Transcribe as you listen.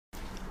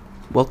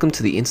Welcome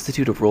to the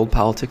Institute of World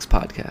Politics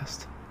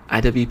podcast.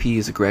 IWP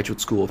is a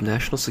graduate school of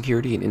national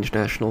security and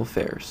international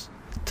affairs.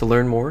 To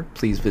learn more,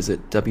 please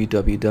visit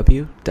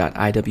www.iwp.edu.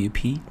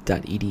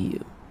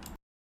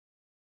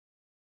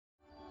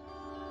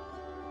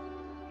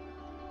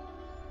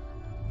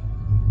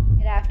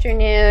 Good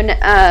afternoon.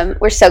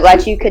 We're so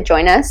glad you could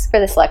join us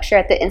for this lecture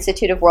at the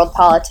Institute of World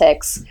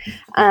Politics.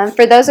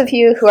 For those of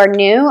you who are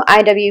new,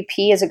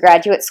 IWP is a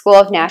graduate school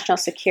of national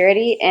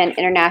security and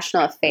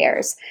international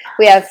affairs.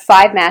 We have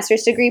 5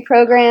 master's degree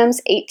programs,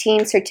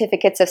 18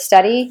 certificates of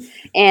study,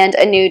 and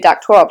a new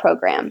doctoral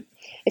program.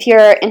 If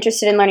you're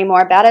interested in learning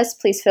more about us,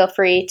 please feel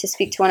free to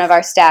speak to one of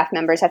our staff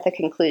members at the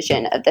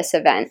conclusion of this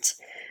event.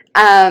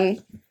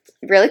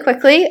 Really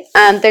quickly,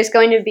 there's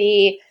going to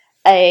be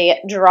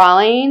a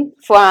drawing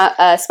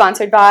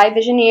sponsored by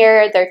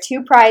Visioneer. There are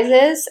 2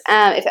 prizes.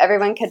 If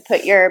everyone could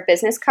put your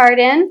business card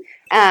in,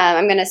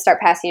 I'm going to start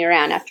passing it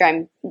around after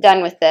I'm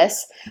done with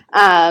this,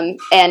 and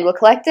we'll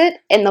collect it,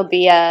 and there'll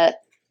be a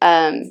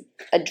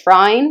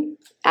drawing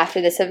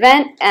after this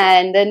event,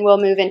 and then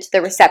we'll move into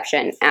the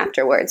reception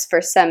afterwards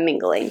for some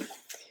mingling.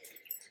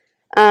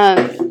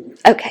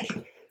 Okay.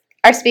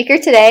 Our speaker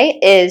today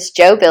is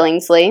Joe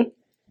Billingsley.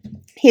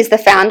 He's the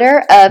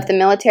founder of the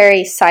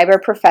Military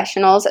Cyber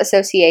Professionals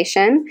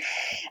Association.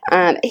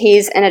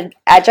 He's an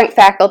adjunct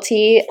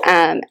faculty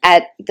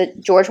at the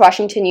George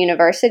Washington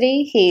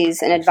University.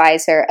 He's an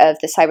advisor of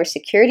the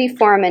Cybersecurity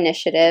Forum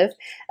Initiative,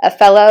 a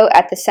fellow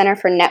at the Center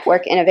for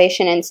Network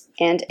Innovation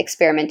and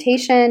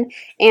Experimentation,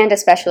 and a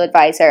special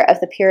advisor of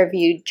the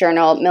peer-reviewed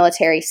journal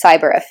Military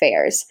Cyber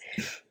Affairs.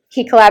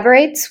 He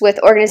collaborates with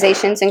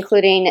organizations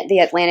including the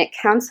Atlantic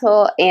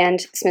Council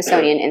and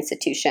Smithsonian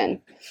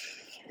Institution.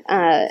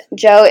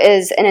 Joe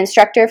is an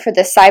instructor for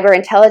the Cyber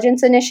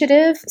Intelligence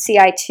Initiative,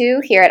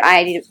 CI2, here at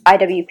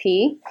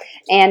IWP,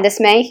 and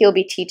this May he'll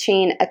be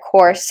teaching a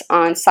course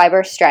on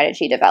cyber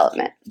strategy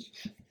development.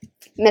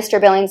 Mr.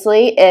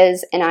 Billingsley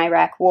is an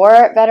Iraq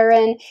War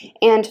veteran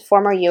and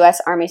former U.S.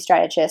 Army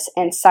strategist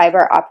and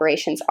cyber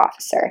operations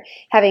officer,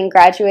 having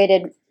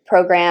graduated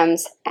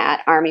programs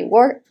at Army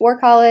War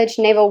College,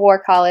 Naval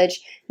War College,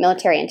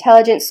 Military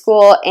Intelligence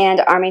School, and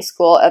Army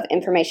School of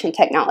Information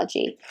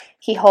Technology.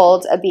 He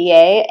holds a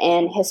BA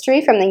in History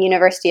from the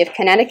University of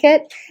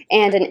Connecticut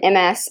and an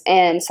MS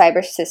in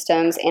Cyber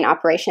Systems and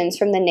Operations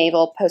from the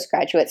Naval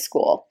Postgraduate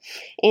School.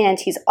 And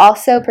he's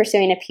also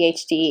pursuing a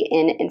PhD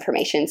in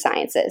Information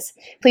Sciences.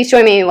 Please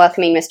join me in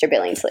welcoming Mr.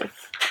 Billingsley.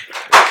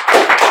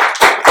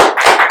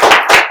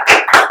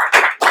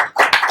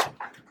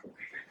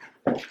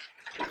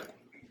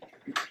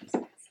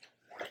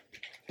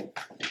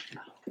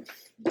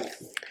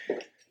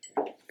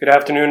 Good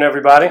afternoon,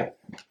 everybody.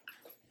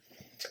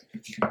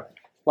 I'd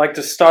like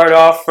to start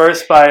off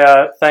first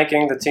by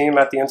thanking the team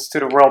at the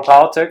Institute of World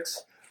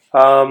Politics,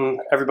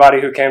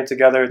 everybody who came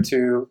together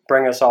to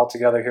bring us all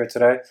together here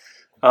today,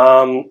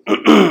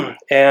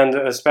 and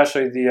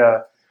especially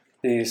the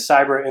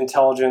Cyber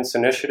Intelligence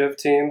Initiative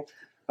team,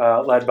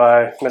 led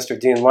by Mr.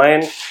 Dean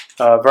Lane.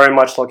 Very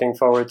much looking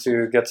forward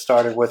to get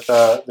started with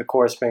the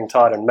course being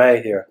taught in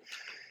May here.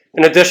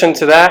 In addition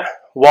to that,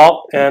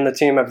 Walt and the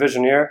team at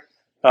Visioneer,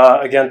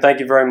 again, thank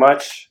you very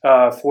much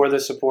for the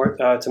support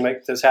to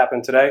make this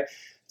happen today.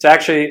 It's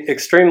actually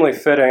extremely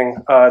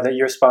fitting that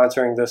you're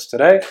sponsoring this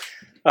today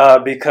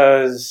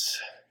because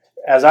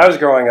as I was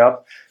growing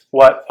up,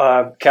 what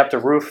kept a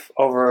roof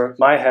over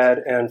my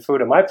head and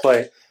food on my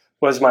plate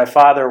was my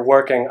father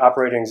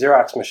operating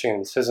Xerox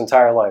machines his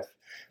entire life.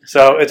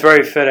 So it's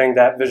very fitting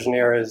that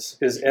Visioneer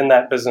is in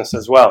that business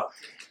as well.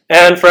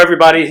 And for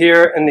everybody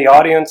here in the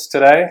audience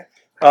today,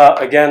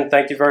 again,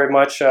 thank you very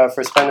much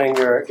for spending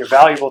your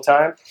valuable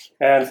time,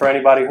 and for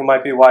anybody who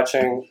might be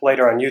watching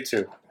later on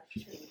YouTube.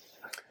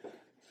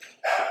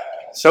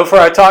 So for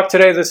our talk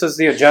today, this is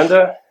the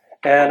agenda,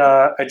 and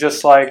I'd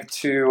just like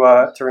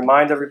to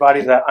remind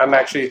everybody that I'm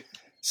actually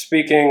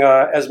speaking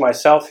as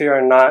myself here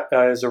and not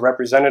as a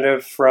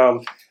representative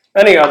from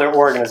any other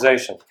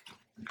organization.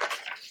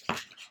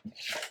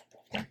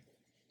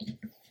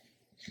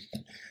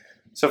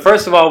 So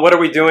first of all, what are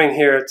we doing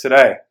here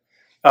today?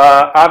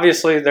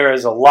 Obviously, there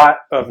is a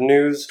lot of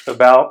news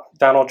about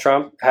Donald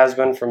Trump, has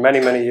been for many,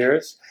 many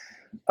years.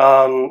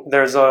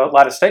 There's a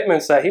lot of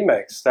statements that he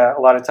makes that a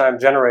lot of time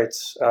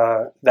generates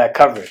that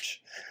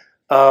coverage.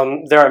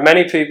 There are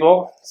many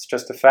people, it's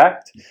just a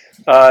fact,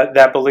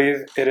 that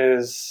believe it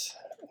is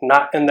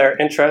not in their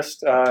interest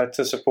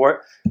to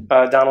support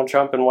Donald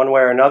Trump in one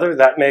way or another.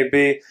 That may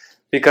be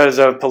because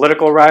of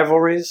political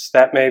rivalries.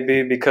 That may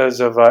be because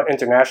of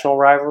international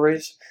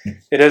rivalries.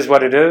 It is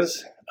what it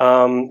is.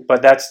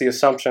 But that's the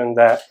assumption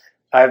that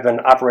I've been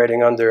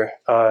operating under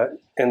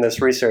in this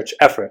research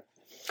effort.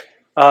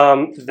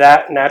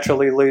 That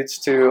naturally leads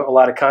to a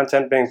lot of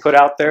content being put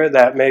out there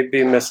that may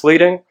be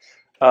misleading,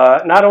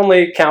 not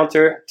only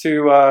counter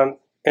to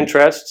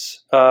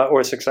interests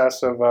or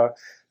success of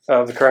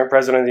the current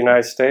President of the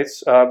United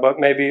States, but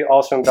maybe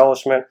also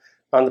embellishment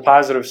on the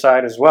positive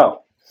side as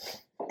well.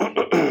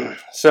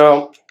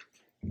 So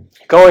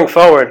going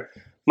forward,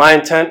 My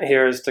intent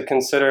here is to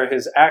consider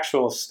his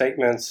actual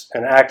statements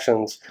and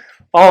actions,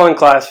 all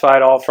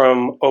unclassified, all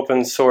from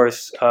open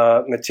source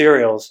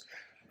materials,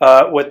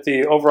 with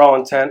the overall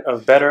intent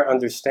of better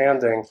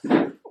understanding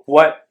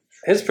what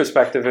his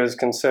perspective is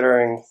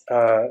considering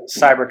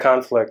cyber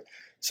conflict,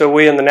 so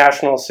we in the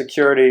national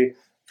security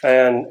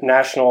and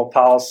national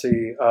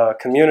policy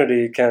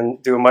community can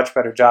do a much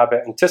better job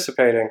at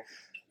anticipating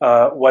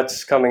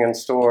what's coming in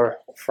store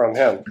from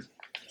him.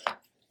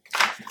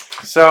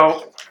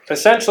 So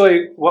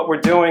essentially what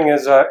we're doing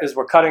is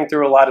we're cutting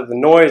through a lot of the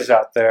noise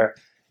out there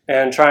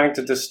and trying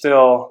to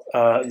distill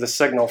the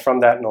signal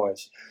from that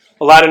noise.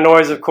 A lot of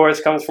noise, of course,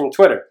 comes from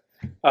Twitter,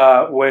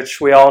 which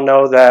we all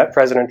know that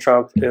President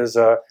Trump is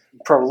a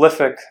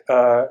prolific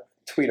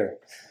tweeter.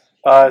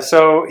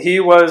 So he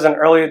was an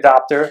early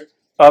adopter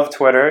of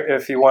Twitter,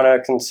 if you want to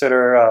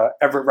consider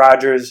Everett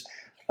Rogers'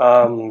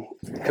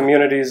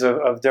 communities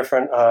of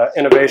different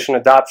innovation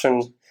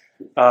adoption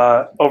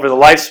over the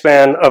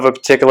lifespan of a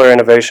particular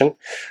innovation.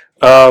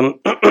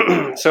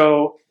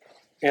 So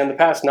in the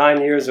past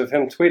 9 years of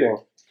him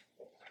tweeting,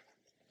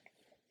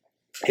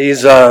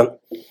 he's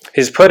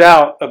put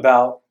out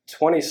about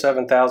over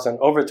 27,000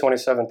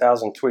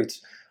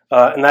 tweets,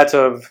 and that's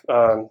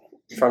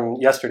from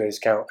yesterday's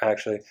count,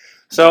 actually.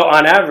 So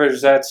on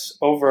average, that's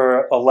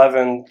over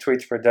 11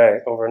 tweets per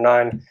day over a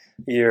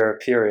 9-year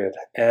period,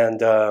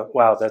 and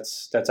wow,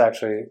 that's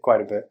actually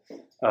quite a bit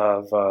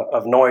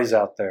of noise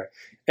out there.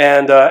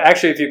 And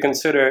actually, if you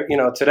consider,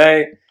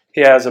 today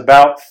he has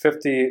about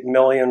 50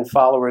 million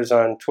followers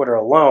on Twitter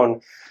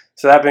alone.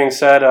 So that being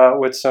said,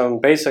 with some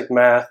basic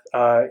math,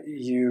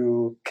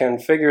 you can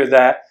figure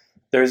that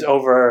there's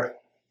over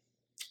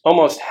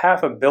almost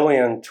 500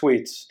 million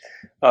tweets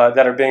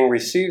that are being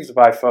received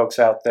by folks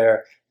out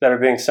there that are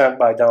being sent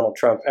by Donald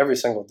Trump every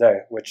single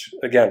day, which,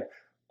 again,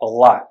 a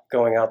lot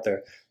going out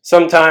there.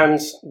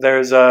 Sometimes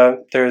there's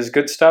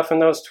good stuff in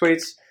those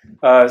tweets.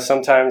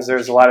 Sometimes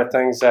there's a lot of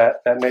things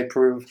that may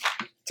prove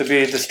to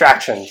be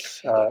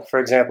distractions. For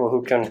example,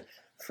 who can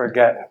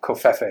forget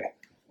Covfefe?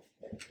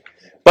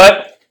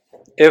 But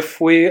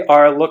if we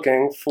are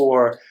looking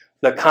for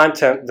the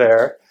content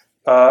there,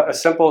 a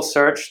simple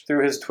search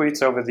through his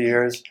tweets over the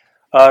years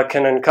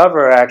can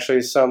uncover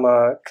actually some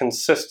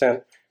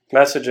consistent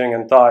messaging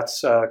and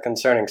thoughts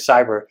concerning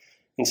cyber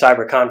and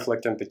cyber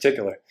conflict in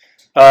particular.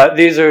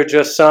 These are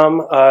just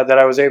some that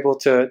I was able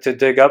to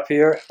dig up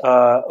here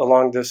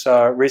along this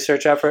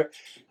research effort,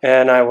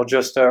 and I will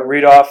just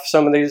read off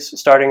some of these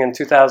starting in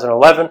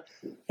 2011,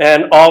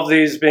 and all of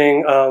these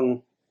being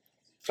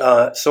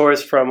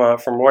sourced from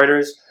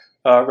Reuters,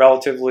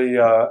 relatively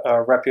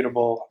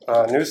reputable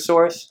news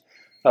source.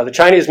 The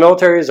Chinese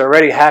military is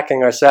already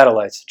hacking our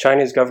satellites. The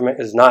Chinese government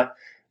is not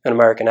an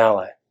American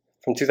ally.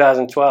 From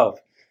 2012,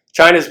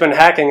 China's been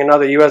hacking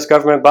another U.S.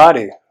 government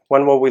body.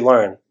 When will we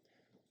learn?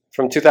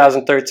 From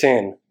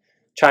 2013,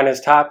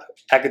 China's top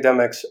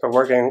academics are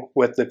working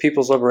with the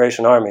People's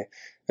Liberation Army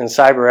in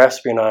cyber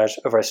espionage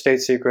of our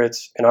state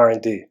secrets and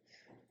R&D.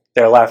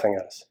 They're laughing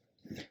at us.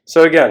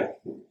 So again,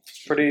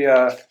 pretty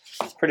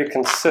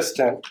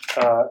consistent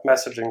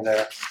messaging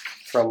there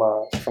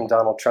from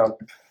Donald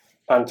Trump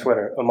on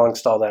Twitter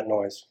amongst all that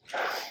noise.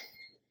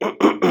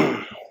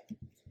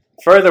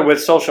 Further,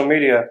 with social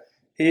media,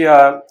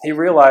 he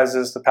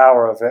realizes the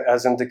power of it,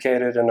 as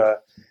indicated in a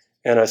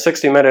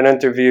 60-minute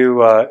interview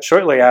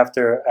shortly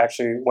after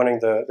actually winning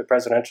the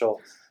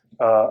presidential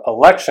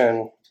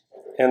election,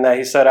 in that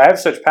he said, "I have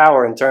such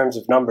power in terms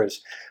of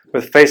numbers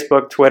with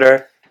Facebook,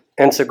 Twitter,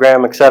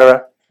 Instagram,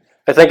 etc.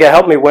 I think it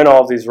helped me win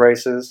all of these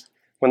races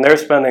when they're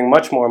spending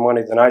much more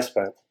money than I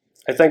spent.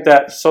 I think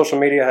that social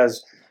media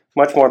has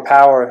much more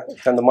power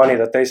than the money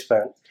that they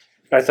spent.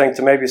 I think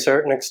to maybe a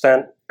certain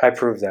extent, I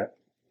proved that."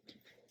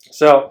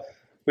 So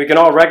we can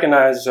all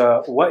recognize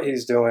what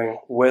he's doing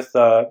with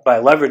by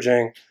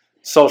leveraging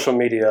social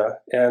media,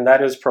 and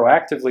that is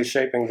proactively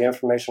shaping the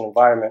information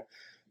environment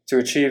to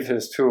achieve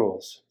his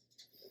tools.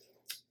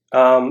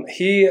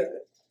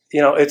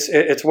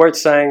 It's worth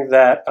saying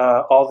that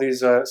all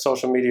these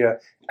social media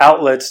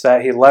outlets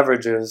that he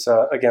leverages,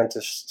 again,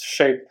 to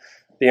shape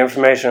the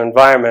information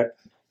environment,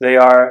 they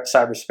are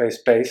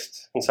cyberspace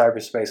based and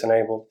cyberspace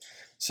enabled.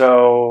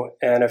 So,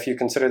 and if you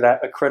consider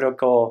that a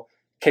critical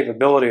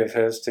capability of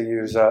his, to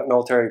use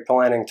military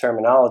planning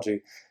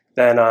terminology,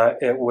 then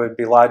it would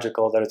be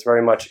logical that it's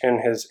very much in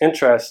his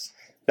interest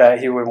that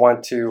he would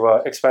want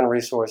to expend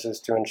resources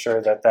to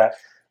ensure that that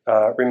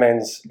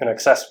remains an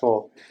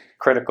accessible,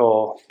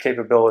 critical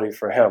capability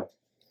for him.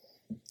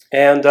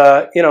 And,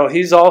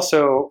 he's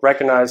also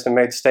recognized and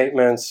made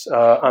statements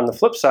on the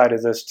flip side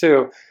of this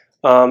too,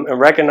 and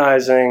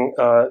recognizing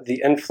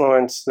the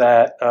influence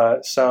that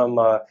some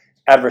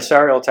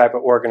adversarial type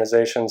of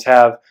organizations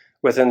have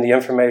within the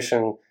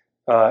information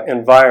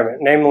environment,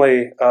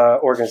 namely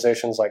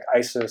organizations like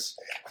ISIS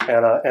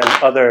and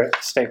other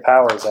state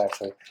powers,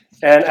 actually.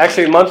 And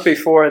actually, a month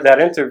before that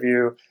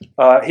interview,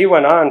 he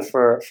went on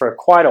for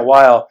quite a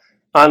while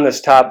on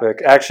this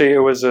topic. Actually, it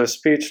was a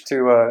speech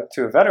to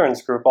a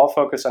veterans group, all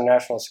focused on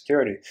national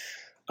security.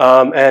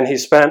 And he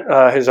spent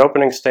his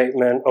opening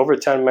statement over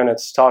 10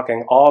 minutes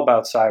talking all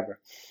about cyber.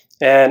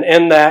 And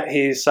in that,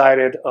 he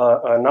cited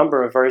a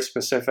number of very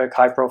specific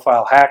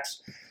high-profile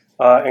hacks,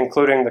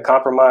 including the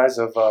compromise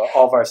of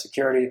all of our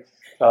security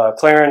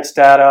clearance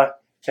data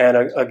and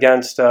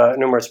against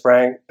numerous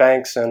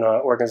banks and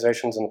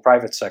organizations in the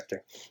private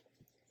sector.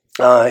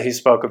 He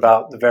spoke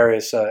about the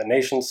various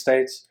nation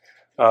states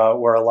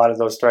where a lot of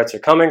those threats are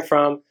coming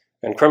from,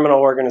 and criminal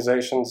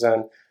organizations,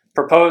 and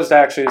proposed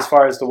actually, as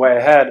far as the way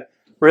ahead,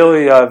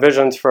 really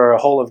visions for a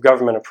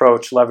whole-of-government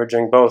approach,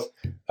 leveraging both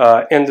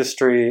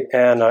industry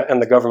and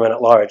the government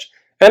at large,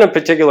 and in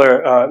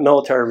particular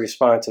military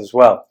response as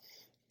well.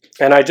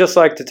 And I'd just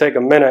like to take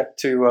a minute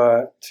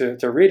to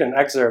read an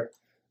excerpt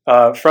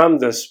from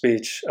this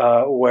speech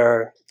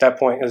where that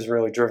point is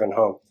really driven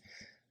home.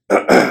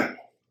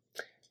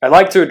 I'd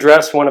like to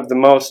address one of the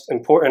most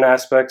important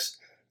aspects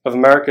of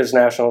America's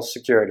national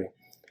security,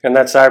 and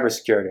that's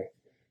cybersecurity.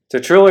 To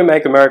truly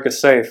make America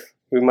safe,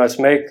 we must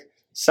make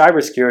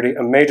cybersecurity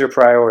a major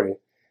priority.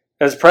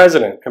 As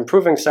president,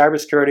 improving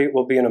cybersecurity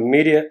will be an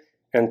immediate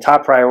and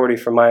top priority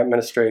for my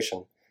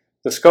administration.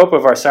 The scope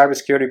of our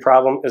cybersecurity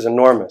problem is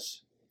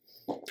enormous.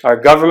 Our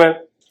government,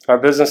 our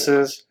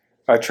businesses,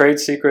 our trade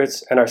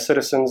secrets, and our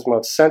citizens'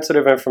 most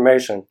sensitive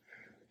information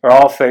are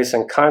all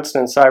facing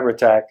constant cyber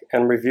attack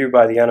and review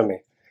by the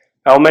enemy.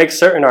 I will make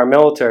certain our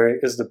military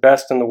is the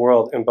best in the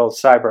world in both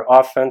cyber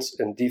offense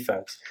and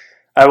defense.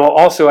 I will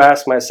also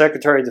ask my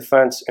Secretary of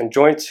Defense and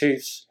Joint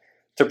Chiefs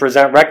to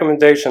present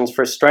recommendations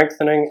for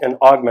strengthening and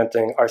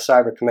augmenting our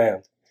cyber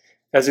command.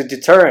 As a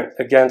deterrent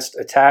against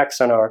attacks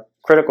on our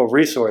critical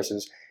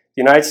resources,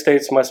 the United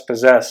States must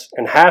possess,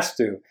 and has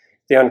to,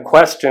 the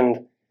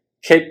unquestioned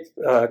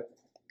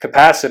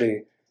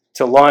capacity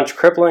to launch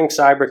crippling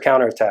cyber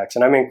counterattacks,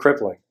 and I mean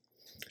crippling.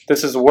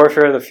 This is the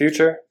warfare of the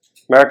future.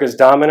 America's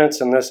dominance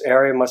in this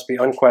area must be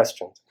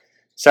unquestioned.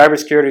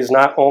 Cybersecurity is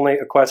not only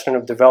a question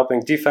of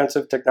developing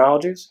defensive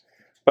technologies,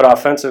 but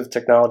offensive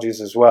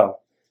technologies as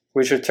well.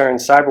 We should turn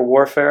cyber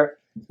warfare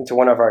into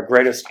one of our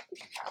greatest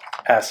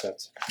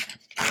assets.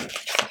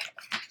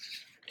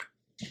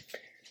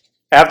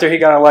 After he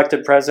got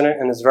elected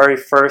president in his very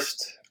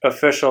first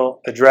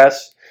official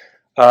address,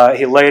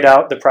 he laid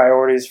out the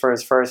priorities for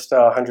his first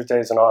 100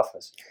 days in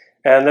office.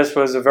 And this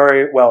was a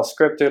very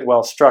well-scripted,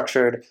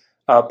 well-structured,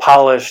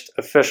 polished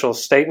official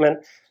statement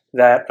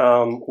that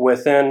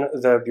within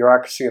the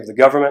bureaucracy of the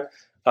government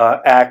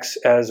acts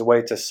as a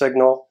way to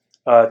signal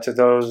to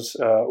those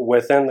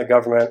within the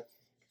government,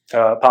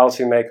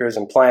 policymakers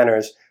and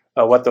planners,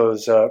 what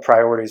those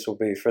priorities will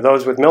be. For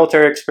those with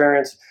military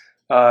experience,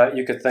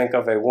 you could think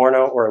of a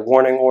warno or a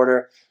warning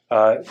order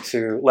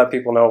to let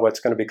people know what's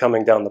going to be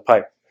coming down the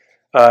pipe.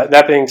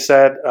 That being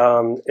said,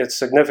 it's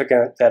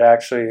significant that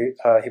actually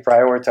he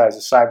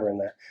prioritizes cyber in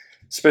that.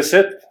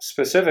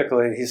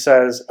 Specifically, he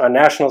says, on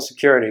national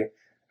security,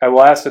 I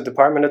will ask the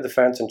Department of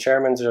Defense and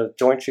chairmen of the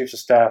Joint Chiefs of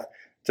Staff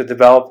to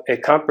develop a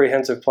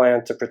comprehensive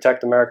plan to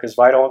protect America's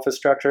vital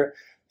infrastructure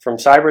from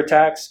cyber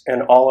attacks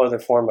and all other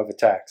form of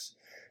attacks.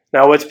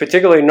 Now, what's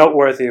particularly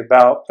noteworthy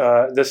about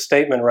this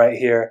statement right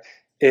here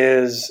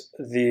is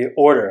the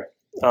order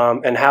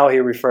and how he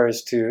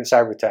refers to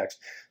cyber attacks.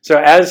 So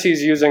as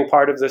he's using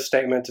part of this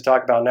statement to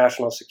talk about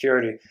national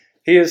security,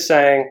 he is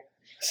saying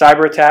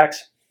cyber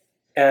attacks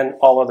and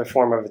all other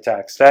form of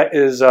attacks. That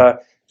is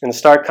in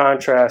stark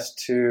contrast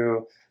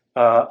to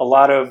a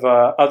lot of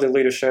other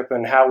leadership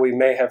and how we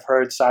may have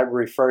heard cyber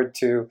referred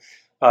to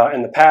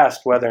in the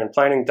past, whether in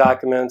planning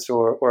documents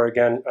or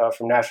again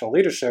from national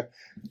leadership,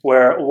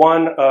 where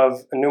one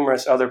of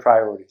numerous other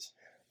priorities.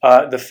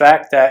 The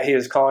fact that he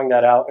is calling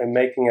that out and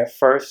making it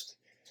first,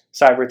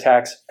 cyber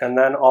attacks, and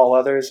then all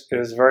others,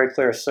 is a very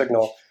clear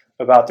signal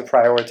about the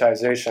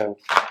prioritization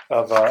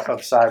of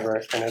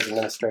cyber in his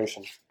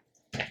administration.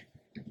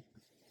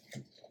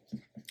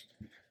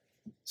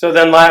 So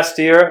then last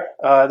year,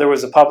 there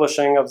was a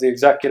publishing of the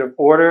executive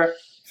order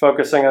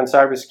focusing on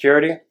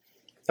cybersecurity,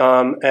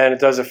 and it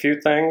does a few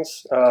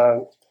things,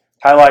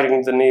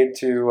 highlighting the need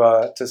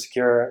to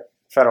secure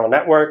federal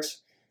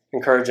networks,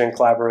 encouraging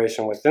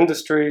collaboration with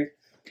industry,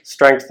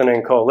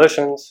 strengthening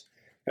coalitions,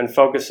 and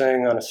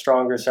focusing on a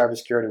stronger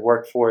cybersecurity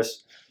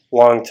workforce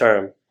long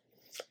term.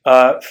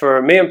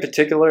 For me in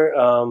particular,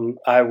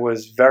 I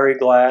was very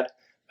glad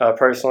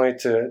personally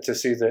to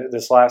see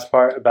this last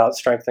part about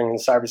strengthening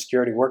the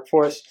cybersecurity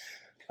workforce.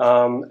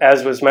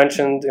 As was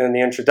mentioned in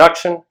the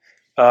introduction,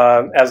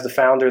 as the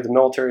founder of the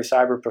Military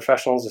Cyber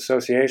Professionals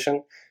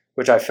Association,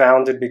 which I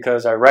founded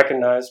because I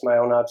recognized my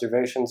own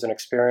observations and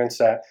experience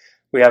that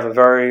we have a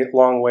very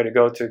long way to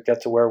go to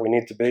get to where we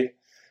need to be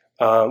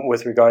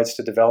with regards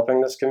to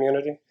developing this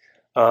community.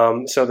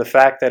 So the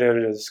fact that it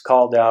is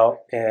called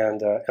out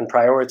and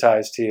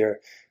prioritized here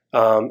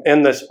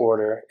in this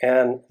order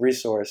and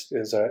resourced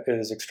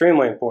is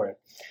extremely important.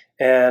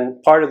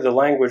 And part of the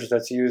language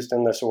that's used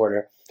in this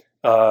order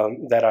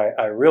that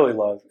I really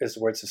love is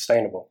the word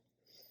sustainable.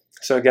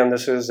 So again,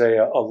 this is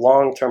a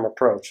long-term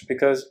approach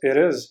because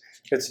it's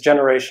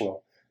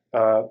generational.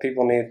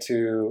 People need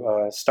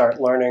to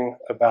start learning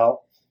about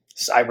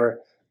cyber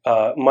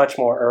much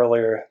more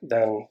earlier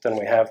than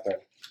we have been.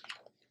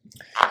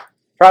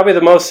 Probably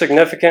the most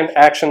significant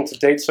action to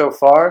date so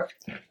far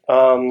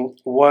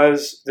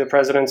was the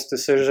president's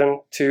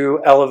decision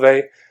to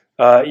elevate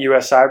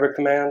U.S. Cyber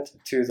Command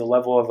to the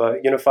level of a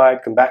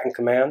unified combatant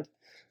command,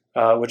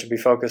 which would be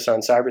focused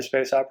on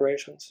cyberspace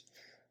operations.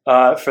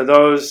 For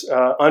those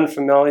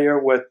unfamiliar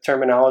with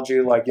terminology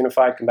like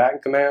Unified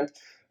Combatant Command,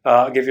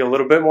 I'll give you a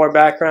little bit more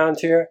background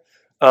here.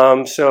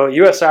 So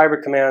U.S.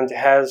 Cyber Command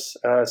has,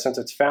 since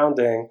its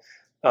founding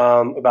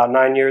about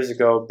 9 years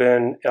ago,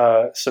 been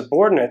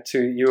subordinate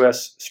to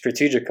U.S.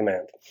 Strategic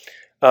Command.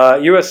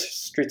 U.S.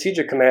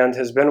 Strategic Command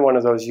has been one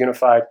of those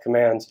unified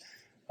commands.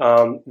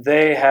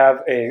 They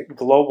have a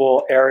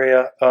global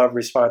area of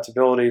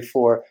responsibility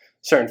for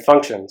certain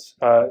functions.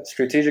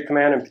 Strategic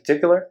Command in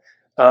particular,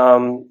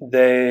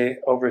 they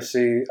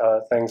oversee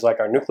things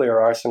like our nuclear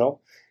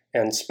arsenal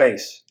and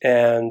space.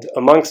 And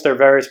amongst their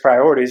various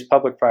priorities,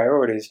 public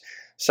priorities,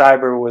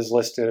 cyber was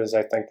listed as,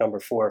 I think, number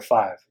 4 or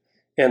 5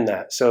 in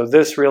that. So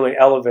this really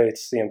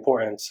elevates the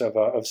importance of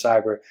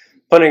cyber,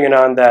 putting it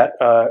on that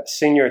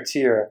senior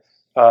tier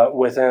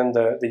within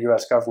the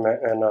U.S. government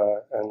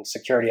and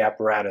security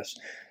apparatus.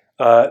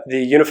 The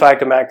Unified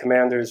Combatant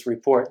Commanders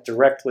report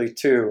directly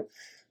to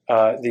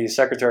the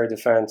Secretary of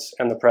Defense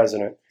and the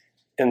President,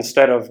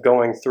 instead of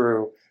going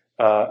through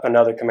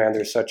another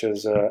commander such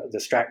as the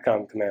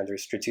STRATCOM commander,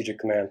 Strategic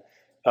Command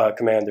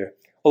commander.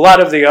 A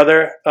lot of the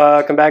other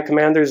combatant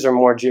commanders are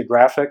more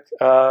geographic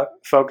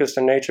focused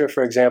in nature.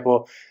 For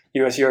example,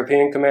 U.S.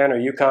 European Command, or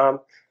EUCOM,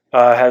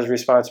 has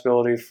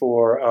responsibility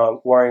for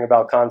worrying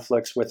about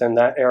conflicts within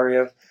that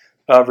area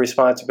of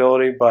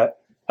responsibility. But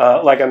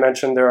like I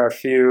mentioned, there are a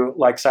few,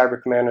 like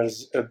Cyber Command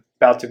is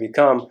about to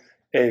become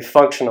a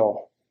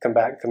functional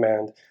combatant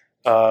command,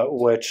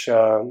 which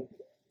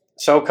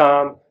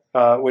SOCOM,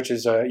 which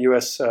is a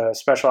U.S.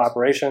 Special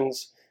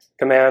Operations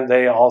Command,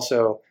 they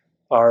also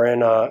are in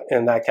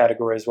that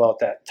category as well, at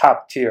that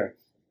top tier,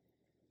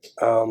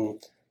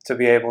 to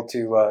be able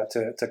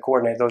to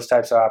coordinate those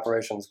types of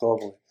operations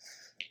globally.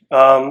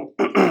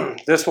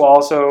 This will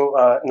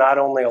also not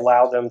only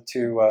allow them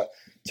to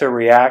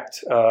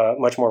react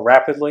much more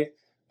rapidly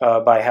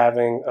by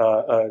having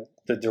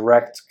the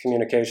direct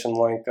communication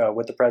link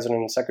with the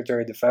President and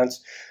Secretary of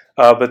Defense,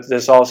 but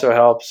this also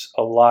helps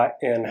a lot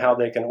in how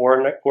they can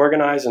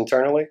organize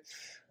internally.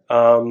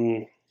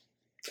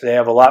 They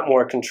have a lot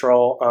more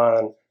control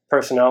on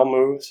personnel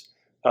moves,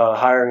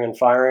 hiring and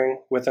firing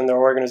within their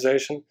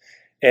organization,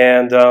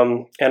 and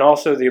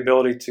also the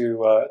ability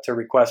to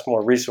request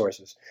more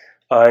resources.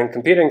 And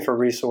competing for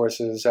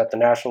resources at the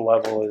national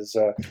level is,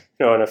 in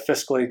a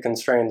fiscally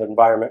constrained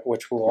environment,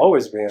 which we'll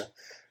always be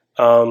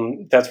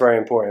in. That's very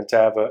important to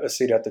have a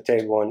seat at the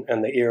table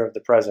and the ear of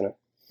the president.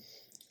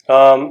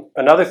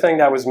 Another thing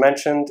that was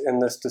mentioned in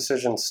this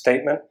decision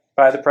statement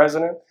by the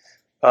president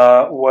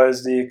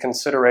was the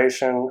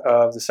consideration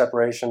of the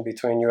separation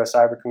between U.S.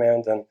 Cyber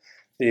Command and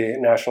the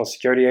National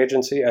Security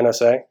Agency,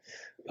 NSA.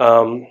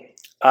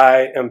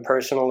 I am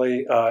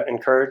personally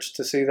encouraged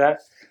to see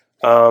that,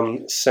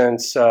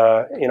 since,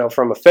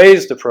 from a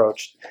phased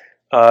approach,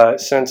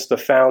 since the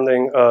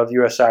founding of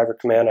U.S. Cyber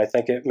Command, I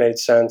think it made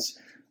sense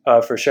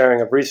for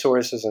sharing of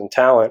resources and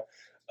talent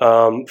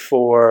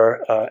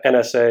for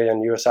NSA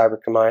and U.S.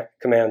 Cyber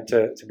Command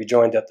to be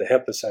joined at the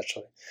hip,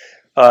 essentially.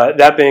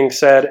 That being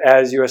said,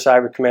 as U.S.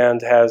 Cyber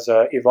Command has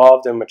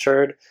evolved and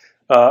matured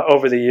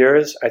over the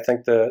years, I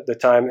think the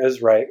time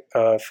is right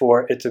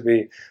for it to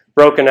be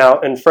broken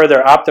out and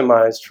further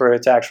optimized for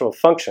its actual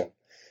function.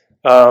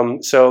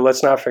 So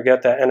let's not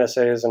forget that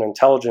NSA is an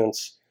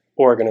intelligence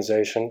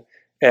organization,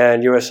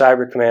 and U.S.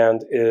 Cyber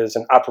Command is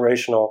an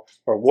operational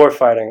or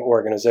warfighting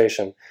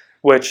organization,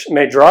 which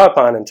may draw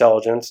upon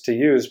intelligence to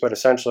use, but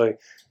essentially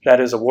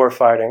that is a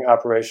warfighting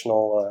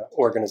operational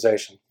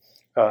organization.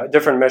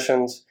 Different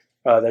missions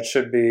that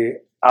should be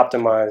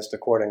optimized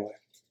accordingly.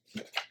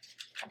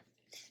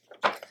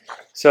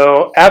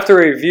 So after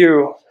a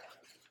review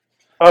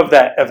of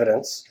that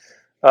evidence,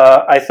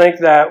 I think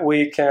that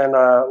we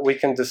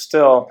can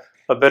distill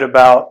a bit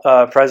about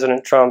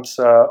President Trump's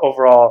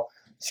overall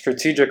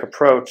strategic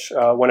approach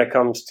when it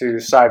comes to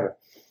cyber.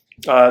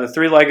 The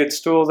three-legged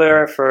stool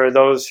there, for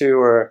those who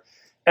are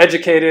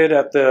educated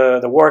at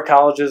the war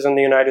colleges in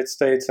the United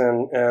States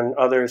and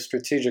other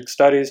strategic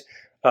studies,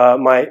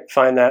 might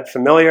find that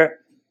familiar.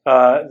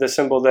 The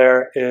symbol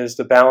there is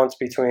the balance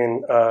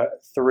between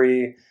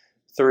three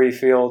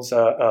fields,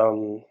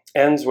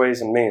 ends,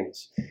 ways, and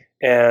means.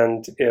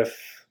 And if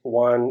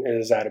one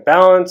is out of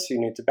balance, you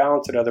need to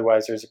balance it,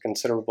 otherwise there's a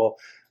considerable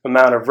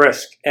amount of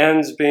risk.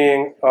 Ends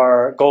being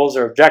our goals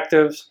or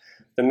objectives,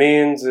 the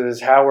means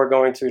is how we're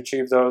going to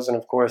achieve those, and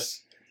of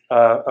course,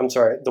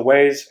 the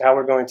ways, how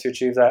we're going to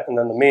achieve that, and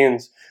then the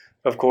means,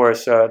 of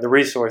course, the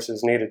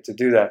resources needed to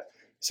do that.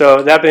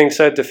 So that being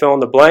said, to fill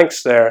in the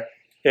blanks there,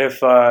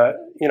 if,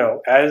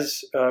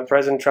 as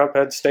President Trump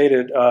had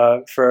stated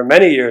for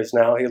many years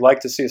now, he'd like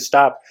to see a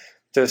stop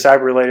to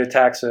cyber-related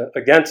attacks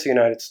against the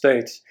United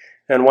States.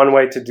 And one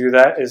way to do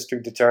that is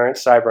through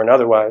deterrence, cyber and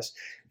otherwise.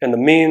 And the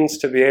means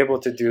to be able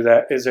to do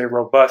that is a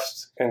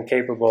robust and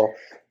capable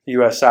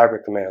U.S.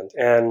 Cyber Command.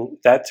 And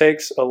that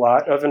takes a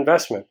lot of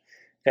investment.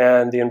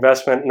 And the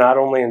investment not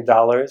only in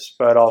dollars,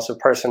 but also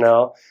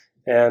personnel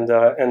and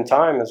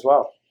time as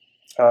well.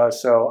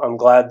 So I'm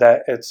glad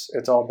that it's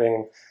all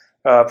being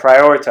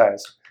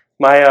prioritized.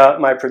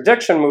 My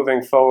prediction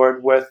moving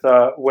forward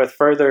with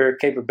further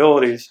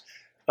capabilities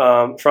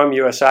from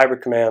U.S. Cyber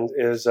Command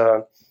is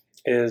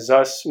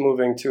us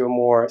moving to a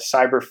more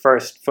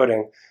cyber-first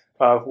footing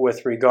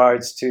with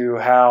regards to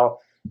how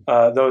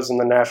those in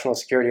the national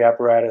security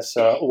apparatus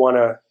want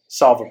to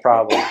solve a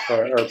problem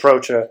or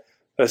approach a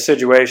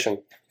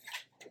situation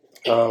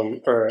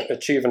or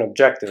achieve an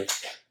objective.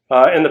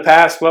 In the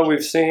past, what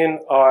we've seen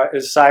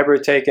is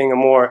cyber taking a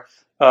more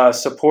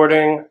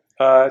supporting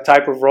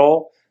type of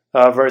role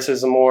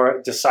versus a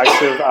more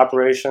decisive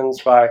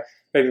operations by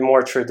maybe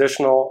more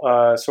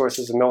traditional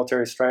sources of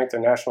military strength or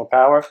national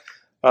power.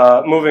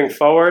 Moving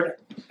forward,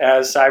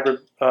 as cyber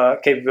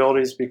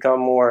capabilities become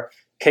more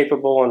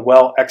capable and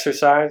well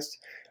exercised,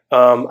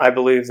 I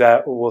believe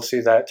that we'll see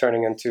that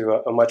turning into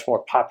a much more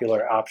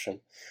popular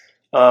option.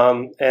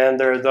 And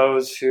there are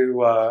those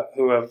who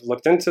have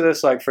looked into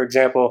this, like, for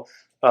example,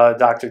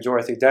 Dr.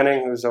 Dorothy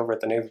Denning, who's over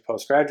at the Naval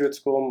Postgraduate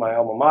School, my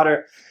alma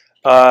mater,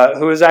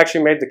 who has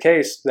actually made the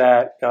case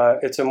that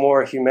it's a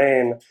more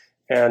humane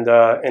and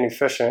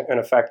efficient and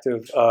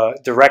effective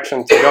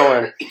direction to go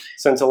in,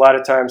 since a lot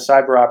of times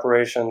cyber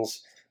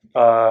operations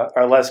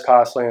are less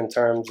costly in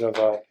terms of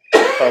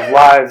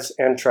lives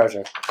and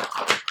treasure.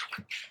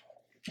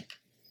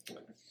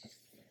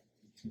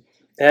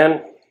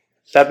 And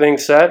that being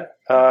said,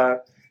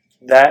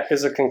 that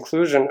is a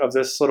conclusion of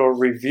this little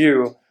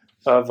review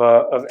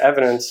of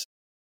evidence.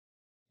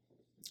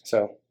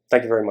 So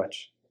thank you very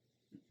much.